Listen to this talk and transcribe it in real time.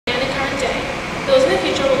the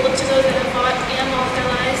future will look to those that have fought and lost their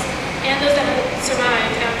lives, and those that have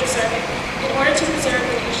survived after serving, in order to preserve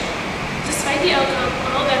the nation. Despite the outcome,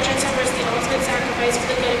 all veterans have risked the ultimate sacrifice for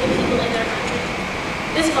the good of the people in their country.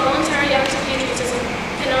 This voluntary act of patriotism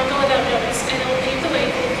cannot go without notice, and it will pave the way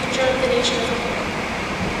for the future of the nation as a whole.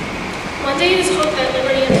 One day it is hoped that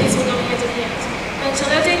liberty and peace will go hand in hand. But until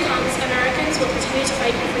that day comes, Americans will continue to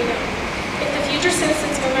fight for freedom. If the future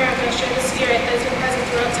citizens of America share the spirit that has been present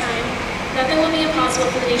throughout time, nothing will be impossible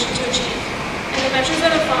for the nation to achieve, and the veterans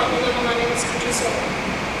that have fought will live on in this country's soul.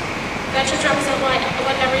 Veterans represent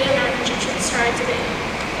what every American should strive to be.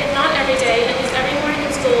 If not every day, at least every morning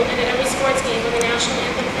in school and at every sports game when the national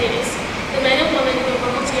anthem plays, the men and women who have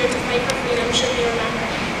volunteered to fight for freedom should be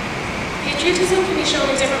remembered. Patriotism can be shown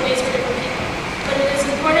in different ways for different people, but it is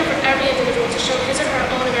important for every individual to show his or her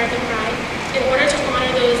own American pride in order to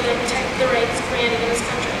honor those that have protected the rights granted in this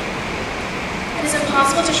country. It is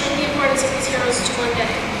impossible to shrink the importance of these heroes to one day.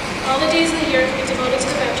 All the days of the year can be devoted to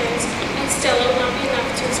the veterans, and still it will not be enough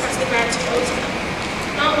to express the gratitude owed to them.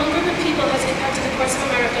 Not one group of people has impacted the course of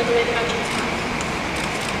America the way the veterans have.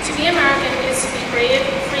 To be American is to be brave,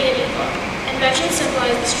 free, and equal, and veterans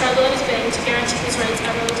symbolize the struggle it has been to guarantee these rights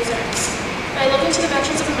everyone deserves. By looking to the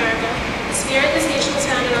veterans of America, the spirit this nation was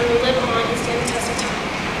founded on will live on and stand the test of time.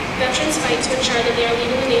 Veterans fight to ensure that they are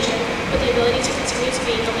leading the nation with the ability to continue to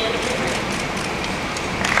be the land of the free.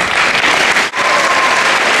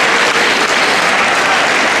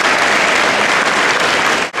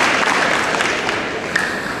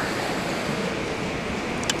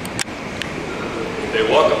 They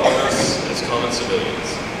walk among us as common civilians.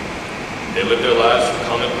 They live their lives for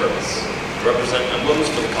common purpose, to represent emblems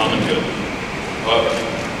for the common good. However,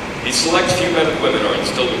 these select few men and women are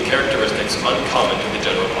instilled with characteristics uncommon to the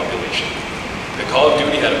general population. The call of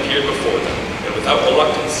duty had appeared before them, and without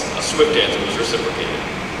reluctance, a swift answer was reciprocated.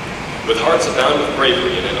 With hearts abound with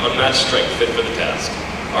bravery and an unmatched strength fit for the task,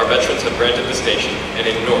 our veterans have granted this nation an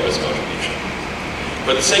enormous contribution.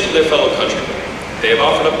 For the sake of their fellow countrymen, they have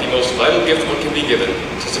offered up the most vital gift one can be given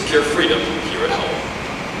to secure freedom here at home.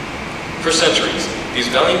 For centuries, these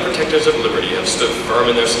valiant protectors of liberty have stood firm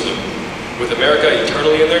in their salute. With America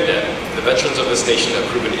eternally in their debt, the veterans of this nation have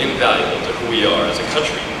proven invaluable to who we are as a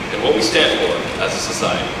country and what we stand for as a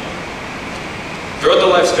society. Throughout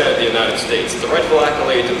the lifespan of the United States, the rightful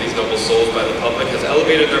accolades of these noble souls by the public has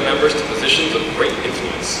elevated their members to positions of great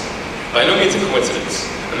influence. By no means a coincidence,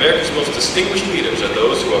 America's most distinguished leaders are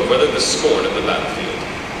those who have weathered the scorn of the battlefield.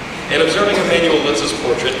 In observing Emanuel Lintz's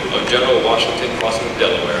portrait of General Washington crossing the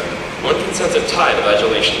Delaware, one can sense a tide of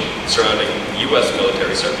adulation surrounding U.S.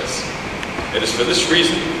 military service. It is for this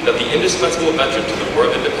reason that the indispensable veteran to the War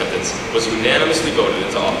of Independence was unanimously voted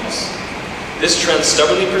into office. This trend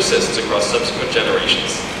stubbornly persists across subsequent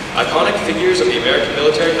generations. Iconic figures of the American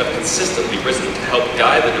military have consistently risen to help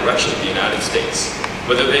guide the direction of the United States.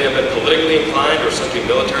 Whether they have been politically inclined or simply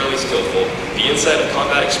militarily skillful, the insight of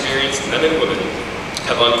combat experienced men and women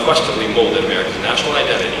have unquestionably molded America's national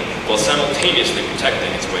identity while simultaneously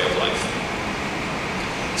protecting its way of life.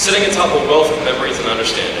 Sitting atop a wealth of memories and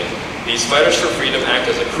understanding, these fighters for freedom act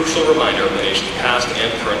as a crucial reminder of the nation's past and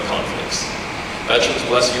current conflicts. Veterans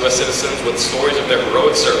bless U.S. citizens with stories of their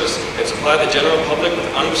heroic service and supply the general public with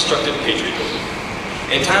unobstructed patriotism.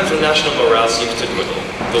 In times when national morale seems to dwindle,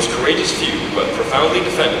 those courageous few who have profoundly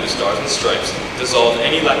defended the Stars and Stripes dissolve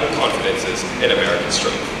any lacking confidences in American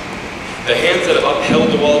strength. The hands that have upheld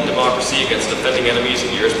the wall of democracy against defending enemies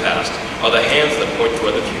in years past are the hands that point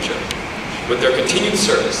toward the future. With their continued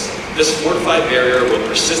service, this fortified barrier will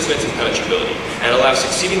persist in its impenetrability and allow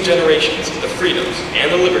succeeding generations the freedoms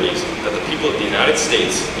and the liberties that the people of the United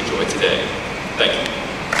States enjoy today. Thank you.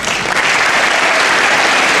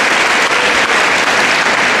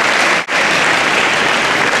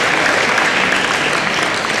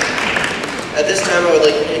 At this time, I would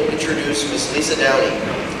like to introduce Ms. Lisa Downey.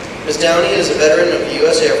 Ms. Downey is a veteran of the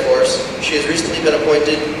U.S. Air Force. She has recently been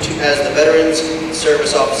appointed as the Veterans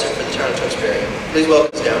Service Officer for the town of Tewksbury. Please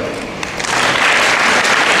welcome Ms. Downey.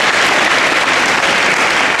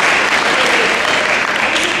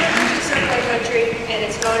 To serve my country, and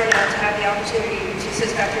it's an honor now to have the opportunity to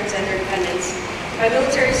assist veterans and their dependents. My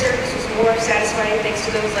military service was more satisfying thanks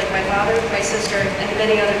to those like my father, my sister, and the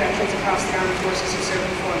many other veterans across the armed forces who served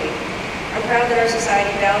before me. I'm proud that our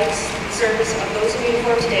society values the service of those in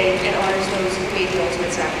uniform today and honors those who made the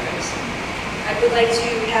ultimate sacrifice. I would like to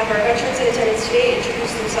have our veterans in attendance today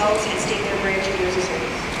introduce themselves and state their branch and years of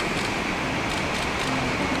service.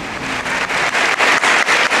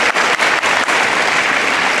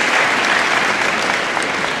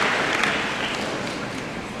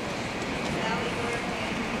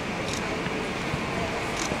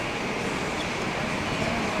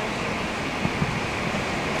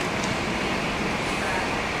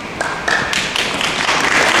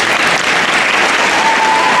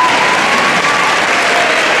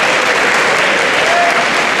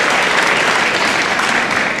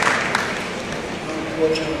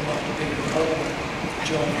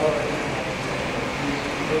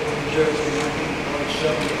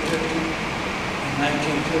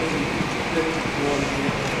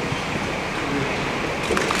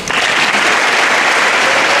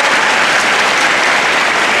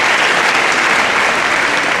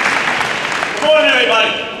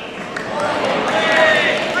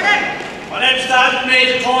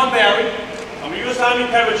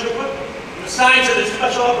 assigned to the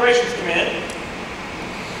Special Operations Command.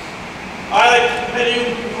 Like many of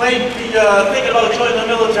you might be thinking about joining the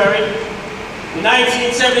military. In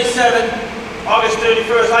 1977, August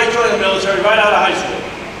 31st, I joined the military right out of high school.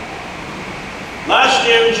 Last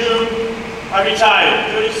year in June, I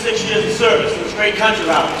retired, 36 years of service in this great country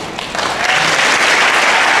of ours.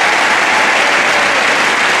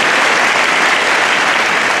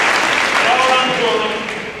 All around the world,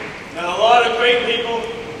 met a lot of great people,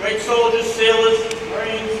 great soldiers, sailors,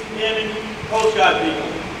 Marines, Airmen, Coast Guard people,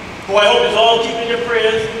 who I hope is all keeping your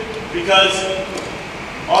prayers, because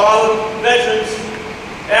all the veterans,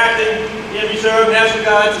 active, in reserve, National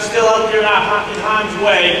Guards are still out there in harm's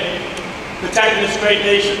way, protecting this great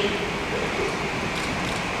nation.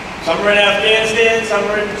 Some are in Afghanistan, some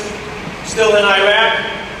are still in Iraq,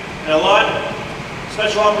 and a lot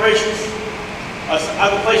special operations,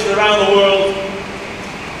 other places around the world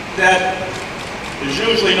that is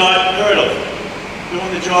usually not heard of,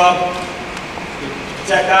 doing the job to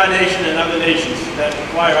protect our nation and other nations that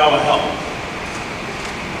require our help.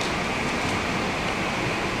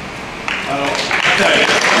 I'll tell you.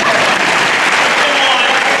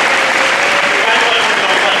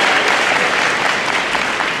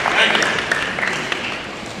 Thank you.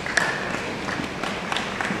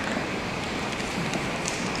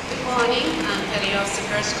 Good morning. I'm Petty Officer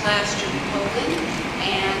First Class Judy Colvin,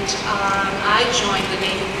 and I joined the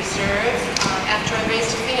Navy Reserve after I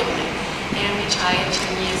raised a family and retired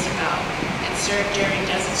 10 years ago and served during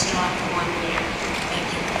Desert Storm for 1 year. Thank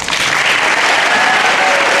you.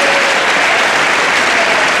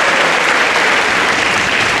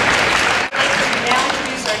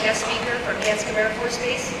 Guest speaker from Hanscom Air Force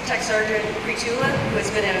Base, Tech Sergeant Pritula, who has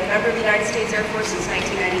been a member of the United States Air Force since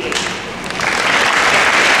 1998.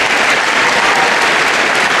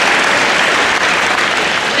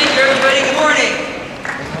 Thank you, everybody. Good morning.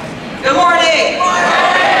 Good morning. Good morning.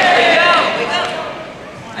 Wake up. Wake up.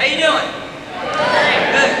 How you doing?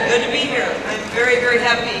 Good. Good to be here. I'm very, very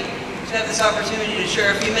happy to have this opportunity to share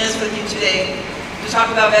a few minutes with you today to talk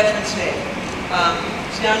about Veterans Day.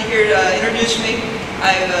 Down here to introduce me.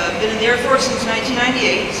 I've been in the Air Force since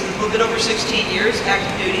 1998, so a little bit over 16 years,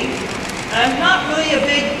 active duty. And I'm not really a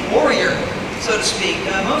big warrior, so to speak.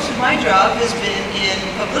 Most of my job has been in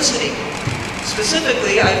publicity.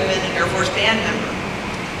 Specifically, I've been an Air Force band member.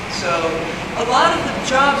 So a lot of the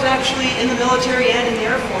jobs actually in the military and in the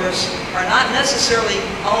Air Force are not necessarily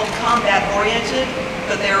all combat oriented,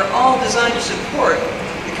 but they are all designed to support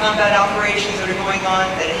the combat operations that are going on,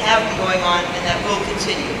 that have been going on, and that will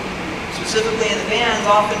continue. Specifically in the bands,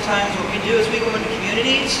 oftentimes what we do is we go into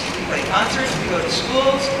communities, we play concerts, we go to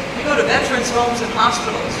schools, we go to veterans' homes and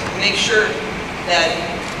hospitals to make sure that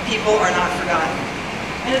people are not forgotten.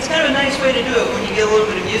 And it's kind of a nice way to do it when you get a little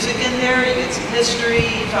bit of music in there, you get some history,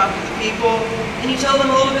 you talk to the people, and you tell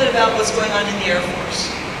them a little bit about what's going on in the Air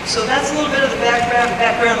Force. So that's a little bit of the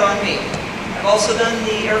background on me. I've also done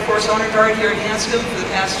the Air Force Honor Guard here at Hanscom for the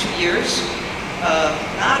past 2 years.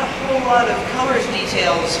 Not a whole lot of colors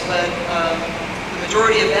details, but the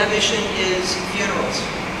majority of that mission is funerals.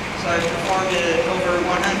 So I've performed at over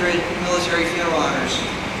 100 military funeral honors.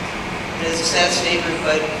 It is a sad statement,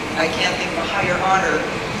 but I can't think of a higher honor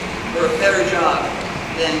or a better job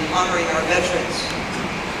than honoring our veterans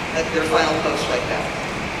at their final post like that.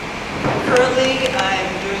 Currently, I'm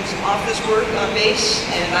doing some office work on base,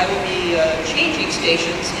 and I will be changing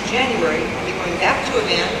stations in January. I'll be going back to a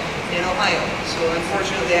band in Ohio. So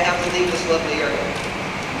unfortunately, I have to leave this lovely area.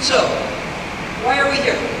 So, why are we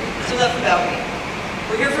here? That's enough about me.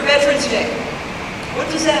 We're here for Veterans Day. What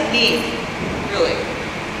does that mean, really?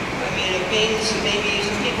 I mean, it means maybe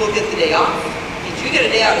some people get the day off. It means you get a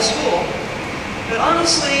day out of school. But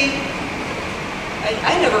honestly,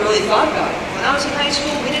 I never really thought about it. When I was in high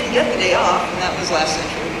school, we didn't get the day off, and that was last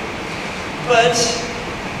century. But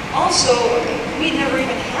also, we never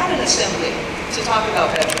even had an assembly to talk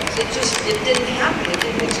about veterans. It didn't happen, it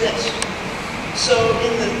didn't exist. So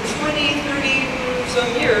in the 20, 30 some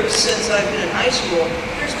years since I've been in high school,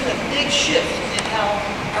 there's been a big shift in how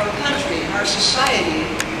our country and our society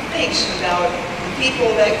thinks about the people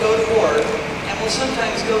that go to war and will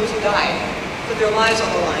sometimes go to die, put their lives on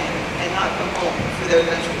the line, and not come home for their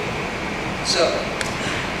country. So,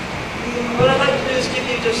 what I'd like to do is give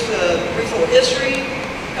you just a brief little history,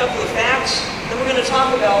 a couple of facts, then we're going to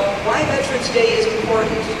talk about why Veterans Day is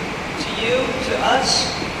important to you, to us,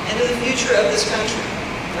 and to the future of this country.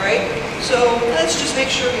 All right? So let's just make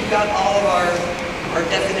sure we've got all of our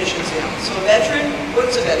definitions down. So a veteran,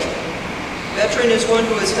 what's a veteran? A veteran is one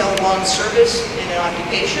who has held long service in an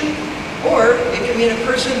occupation, or it can mean a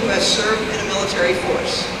person who has served in a military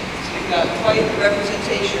force. So you've got quite a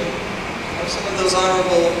representation of some of those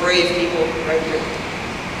honorable, brave people right here.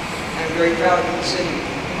 I'm very proud to be sitting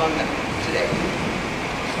among them today.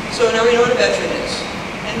 So now we know what a veteran is.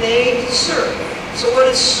 And they serve. So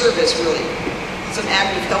what is service really? It's an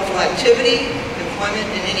act of helpful activity, employment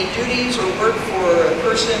in any duties or work for a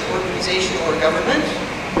person, organization, or government,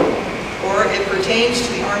 or it pertains to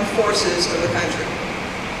the armed forces of the country.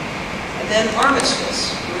 And then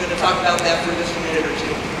armistice. We're going to talk about that for just a minute or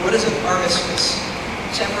two. What is an armistice?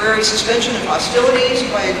 Temporary suspension of hostilities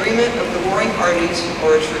by agreement of the warring parties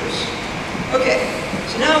or a truce. Okay,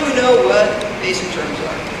 so now we know what basic terms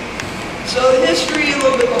are. So the history, a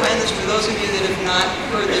little bit behind this for those of you that have not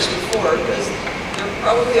heard this before, because there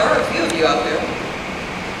probably are a few of you out there.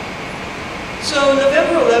 So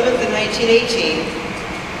November 11th in 1918,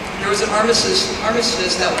 there was an armistice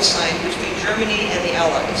that was signed between Germany and the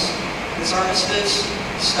Allies. This armistice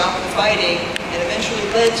stopped the fighting and eventually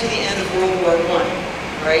led to the end of World War I.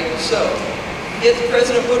 Right? So, it's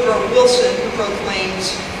President Woodrow Wilson who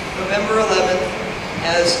proclaims November 11th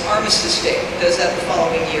as Armistice Day. Does that the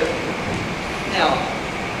following year. Now,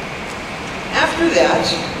 after that,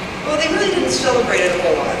 well, they really didn't celebrate it a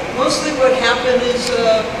whole lot. Mostly what happened is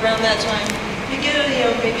around that time, you get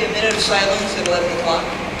maybe a minute of silence at 11 o'clock,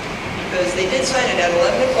 because they did sign it at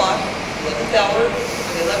 11 o'clock, 11th hour,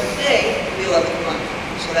 on the 11th day, the 11th month.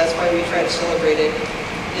 So that's why we try to celebrate it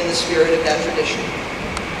in the spirit of that tradition.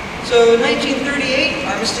 So in 1938,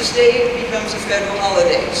 Armistice Day becomes a federal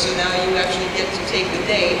holiday. So now you actually get to take the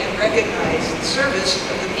day and recognize the service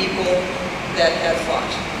of the people that have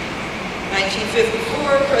fought.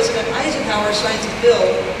 1954, President Eisenhower signs a bill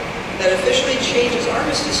that officially changes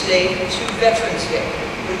Armistice Day to Veterans Day.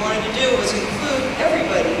 What we wanted to do was include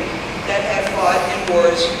everybody that had fought in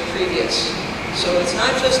wars previous. So it's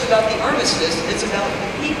not just about the armistice, it's about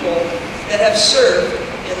the people that have served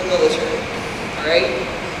in the military. All right?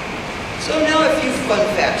 So now a few fun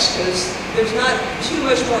facts, because there's not too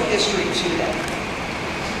much more history to that.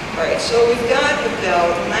 All right, so we've got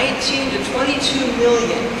about 19 to 22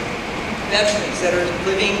 million veterans that are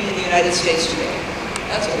living in the United States today.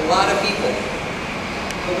 That's a lot of people.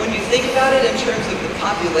 But when you think about it in terms of the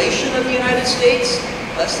population of the United States,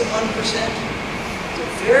 less than 1%. It's a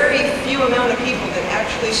very few amount of people that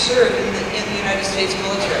actually serve in the United States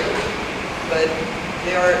military. But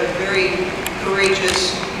they are a very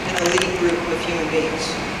courageous and elite group of human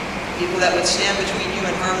beings. People that would stand between you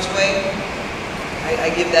and harm's way,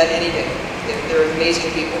 I give that any day. They're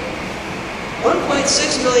amazing people. 1.6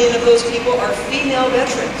 million of those people are female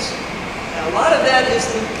veterans. Now, a lot of that is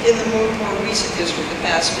in the more recent history, the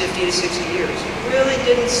past 50 to 60 years. You really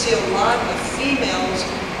didn't see a lot of females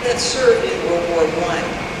that served in World War I,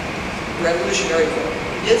 Revolutionary War.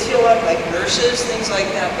 You did see a lot of like nurses, things like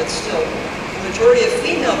that, but still, the majority of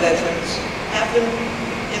female veterans happened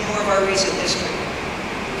in more of our recent history.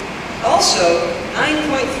 Also,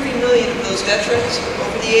 9.3 million of those veterans are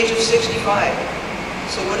over the age of 65.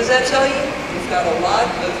 So what does that tell you? We've got a lot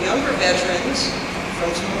of younger veterans from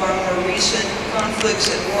some of our more recent conflicts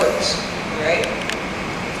and wars, right?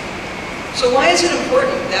 So why is it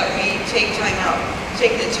important that we take time out,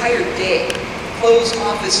 take an entire day, close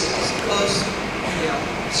offices, close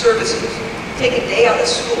services, take a day out of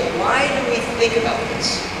school? Why do we think about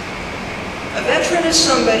this? A veteran is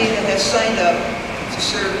somebody that has signed up to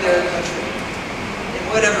serve their country in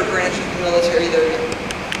whatever branch of the military they're in.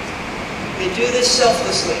 They do this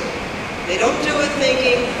selflessly. They don't do it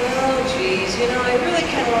thinking, oh, geez, I really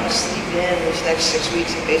kind of want to sleep in this next 6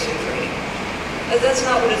 weeks of basic training. That's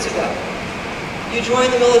not what it's about. You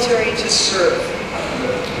join the military to serve.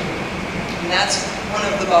 And that's one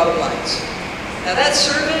of the bottom lines. Now that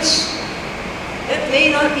service, it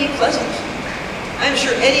may not be pleasant. I'm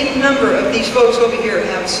sure any number of these folks over here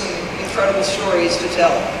have some incredible stories to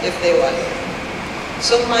tell, if they like.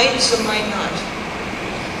 Some might not.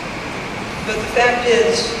 But the fact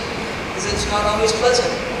is it's not always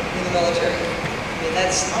pleasant in the military. I mean,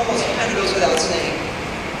 that's almost kind of goes without saying.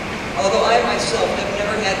 Although I myself have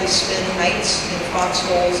never had to spend nights in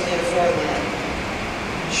foxholes in a foreign land.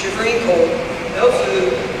 Shivering cold, no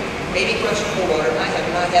food, maybe questionable water. I have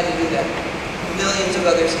not had to do that. Millions of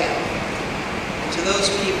others have. And to those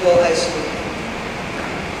people, I salute.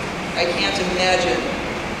 I can't imagine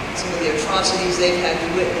some of the atrocities they've had to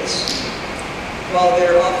witness while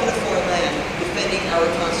they're off in a foreign land, defending our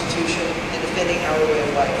Constitution and defending our way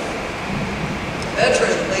of life. A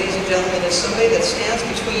veteran, ladies and gentlemen, is somebody that stands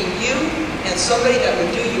between you and somebody that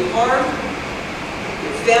would do you harm,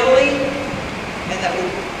 your family, and that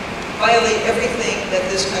would violate everything that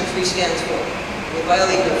this country stands for. It would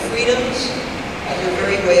violate your freedoms and your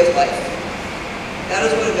very way of life. That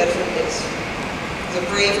is what a veteran is. is a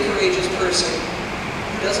brave, courageous person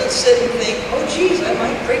who doesn't sit and think, oh geez, I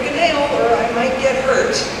might break a nail or I might get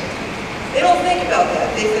hurt. They don't think about that.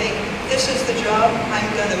 They think, this is the job.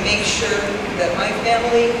 I'm going to make sure that my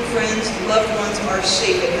family, friends, loved ones are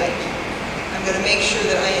safe at night. I'm going to make sure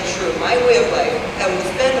that I ensure my way of life that will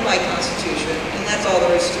defend my Constitution, and that's all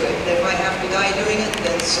there is to it. And if I have to die doing it,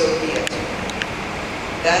 then so be it.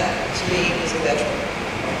 That, to me, is a veteran.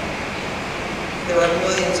 There are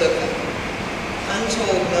millions of them,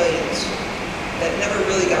 untold millions, that never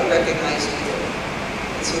really got recognized either.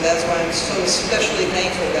 And so that's why I'm so especially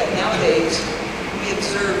thankful that nowadays we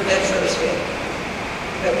observe Veterans Day,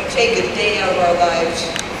 that we take a day out of our lives.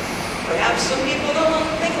 Perhaps some people don't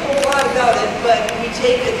think a whole lot about it, but we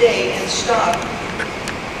take a day and stop,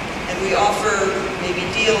 and we offer maybe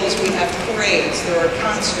deals, we have parades, there are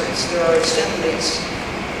concerts, there are assemblies,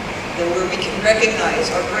 where we can recognize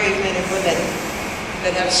our brave men and women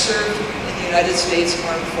that have served in the United States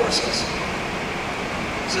Armed Forces.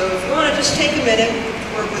 So if you want to just take a minute,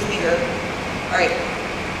 work with me here. All right.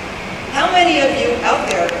 How many of you out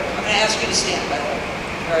there, I'm going to ask you to stand, by the way.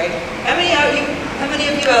 All right. How many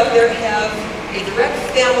of you out there have a direct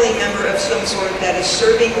family member of some sort that is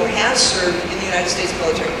serving or has served in the United States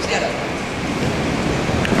military? Stand up.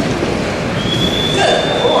 Good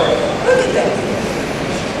Lord. Look at that.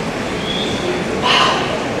 Wow.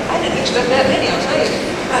 I didn't expect that many, I'll tell you.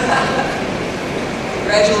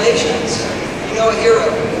 Congratulations. You know a hero.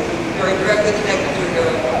 You're directly connected to a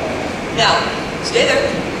hero. Now, stay there.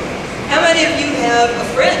 How many of you have a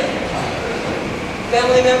friend?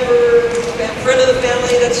 Family member, friend of the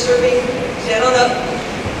family that's serving? Stand on up.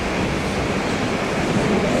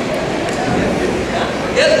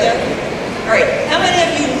 We're getting there. All right. How many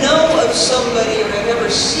of you know of somebody or have ever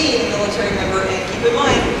seen a military member? And keep in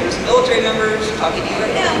mind, there's military members talking to you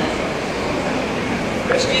right now.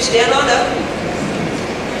 The rest of you stand on up.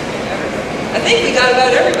 I think we got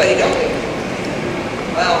about everybody, don't we?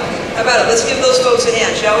 Wow. How about it? Let's give those folks a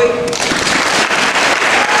hand, shall we?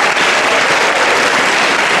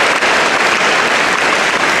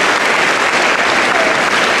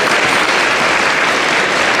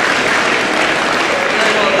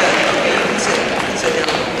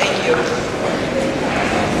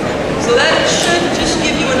 So that should just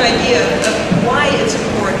give you an idea of why it's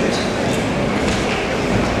important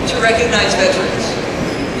to recognize veterans.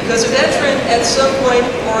 Because a veteran at some point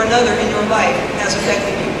or another in your life has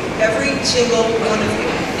affected you. Every single one of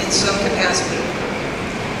you in some capacity.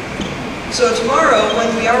 So tomorrow,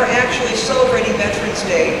 when we are actually celebrating Veterans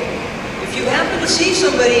Day, if you happen to see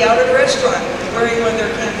somebody out at a restaurant wearing one of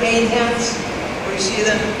their campaign hats, or you see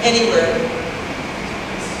them anywhere,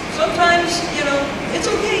 sometimes, it's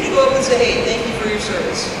okay to go up and say, hey, thank you for your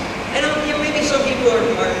service. I know, maybe some people are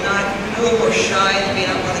not, a little more shy, they may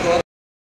not want to go up